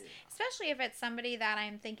 because especially if it's somebody that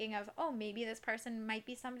I'm thinking of, oh, maybe this person might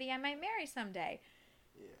be somebody I might marry someday.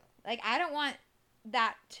 Yeah. Like, I don't want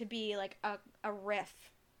that to be like a riff.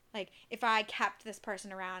 Like, if I kept this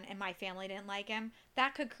person around and my family didn't like him,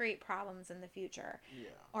 that could create problems in the future. Yeah.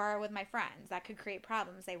 Or with my friends, that could create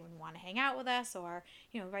problems. They wouldn't want to hang out with us, or,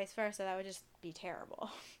 vice versa. That would just be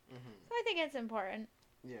terrible. Mm-hmm. So I think it's important.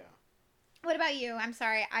 Yeah. What about you? I'm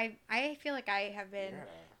sorry. I feel like I have been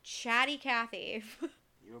chatty Cathy.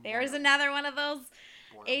 There's another one of those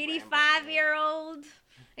 85-year-old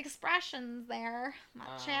expressions there.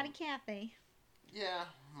 Not chatty Cathy. Yeah,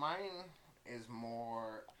 mine is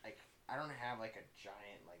more like, I don't have like a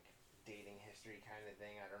giant like dating history kind of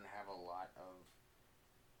thing. I don't have a lot of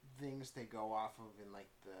things to go off of in like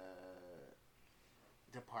the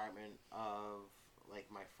department of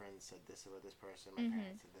like my friend said this about this person, my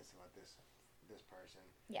parents said this about this person.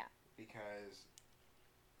 Yeah. Because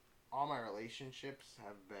all my relationships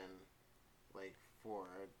have been like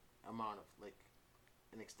for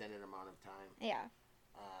an extended amount of time. Yeah.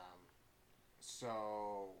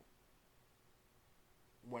 So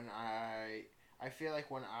when I feel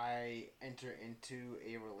like when I enter into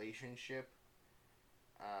a relationship,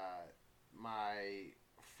 my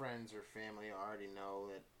friends or family already know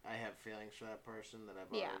that I have feelings for that person, that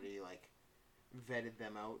I've already like vetted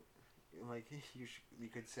them out, like you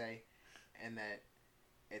could say, and that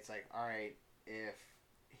it's like, all right, if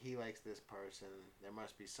he likes this person, there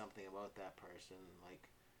must be something about that person. Like,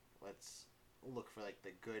 let's look for like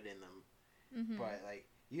the good in them. Mm-hmm. But like,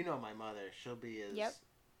 my mother, she'll be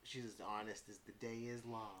she's as honest as the day is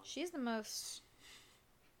long. She's the most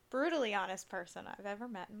brutally honest person I've ever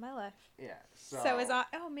met in my life. Yeah.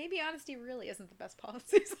 Maybe honesty really isn't the best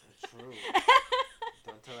policy. True.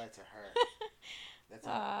 Don't tell that to her.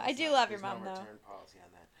 I do love your mom, though. Return policy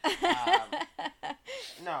on that.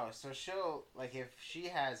 No, so she'll, like, if she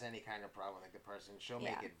has any kind of problem with the person, she'll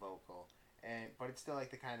make it vocal. But it's still,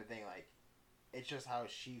 like, the kind of thing, like, it's just how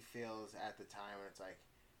she feels at the time, and it's like,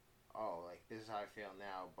 oh, like, this is how I feel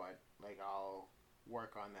now, but, like, I'll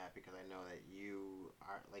work on that because I know that you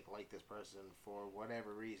are, like this person for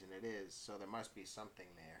whatever reason it is, so there must be something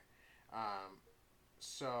there.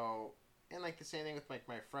 And, like, the same thing with, like,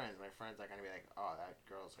 my friends. My friends are going to be like, oh, that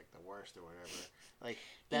girl's, like, the worst or whatever. Like,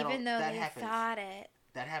 even though they thought it.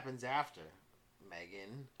 That happens after.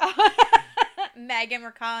 Megan. Megan,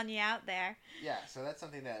 we're calling you out there. Yeah, so that's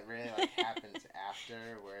something that really, like, happens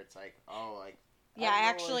after, where it's like, oh, like, Yeah,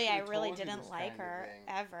 actually, I really didn't like her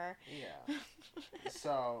ever. Yeah.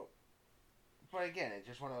 So, but again, it's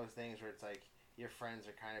just one of those things where it's like your friends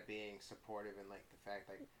are kind of being supportive and like the fact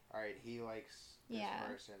like, all right, he likes this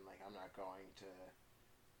person, like I'm not going to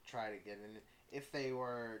try to get in. If they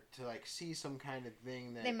were to like see some kind of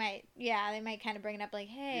thing that they might kind of bring it up like,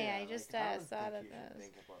 hey, I just like, saw that.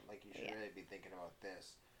 You should really be thinking about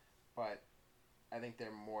this, but I think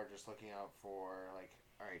they're more just looking out for like,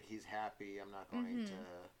 all right, he's happy. I'm not going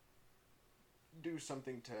to do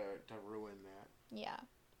something to ruin that. Yeah,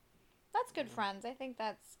 that's good friends. I think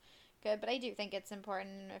that's good, but I do think it's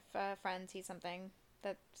important if a friend sees something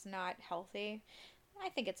that's not healthy. I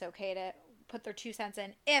think it's okay to put their 2 cents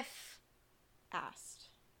in if asked.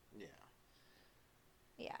 Yeah.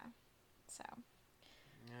 Yeah. So,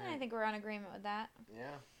 I think we're on agreement with that.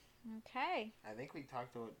 Yeah. Okay. I think we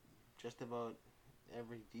talked about just about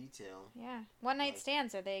every detail. Yeah. One night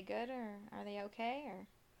stands, are they good or are they okay or?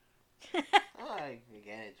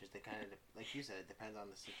 Again, it just kind of like you said, it depends on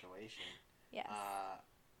the situation. Yes.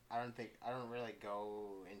 I don't really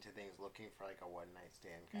go into things looking for like a one night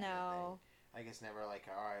stand kind of thing. Like it's never like,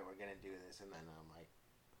 all right, we're gonna do this, and then I'm like,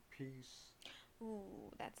 peace.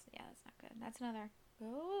 Ooh, that's not good. That's another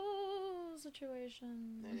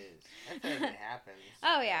situation. It is. I feel like it happens.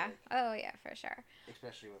 Oh yeah, for sure.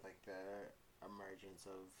 Especially with like the emergence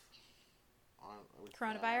of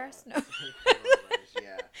coronavirus. No. Coronavirus,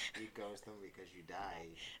 yeah, you ghost them because you die.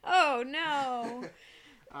 Oh no.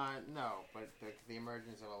 No, but the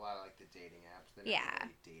emergence of a lot of like the dating apps. They're not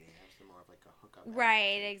really dating apps. They're more of like a hookup.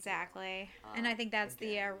 Right, exactly. And I think that's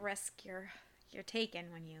the risk you're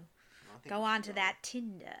taking when you go onto that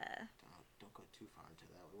Tinder. Don't go too far into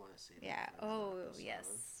that. We want to say that. Yeah. Oh yes,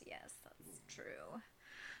 that's true.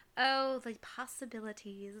 Oh, the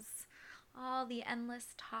possibilities. All the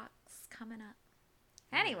endless talks coming up.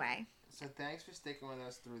 Anyway. So thanks for sticking with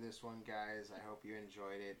us through this one, guys. I hope you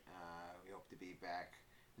enjoyed it. We hope to be back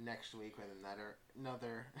next week with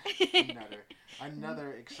another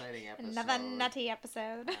exciting episode. Another nutty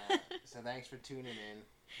episode. So thanks for tuning in.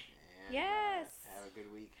 And, yes. Have a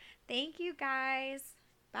good week. Thank you, guys.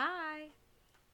 Bye.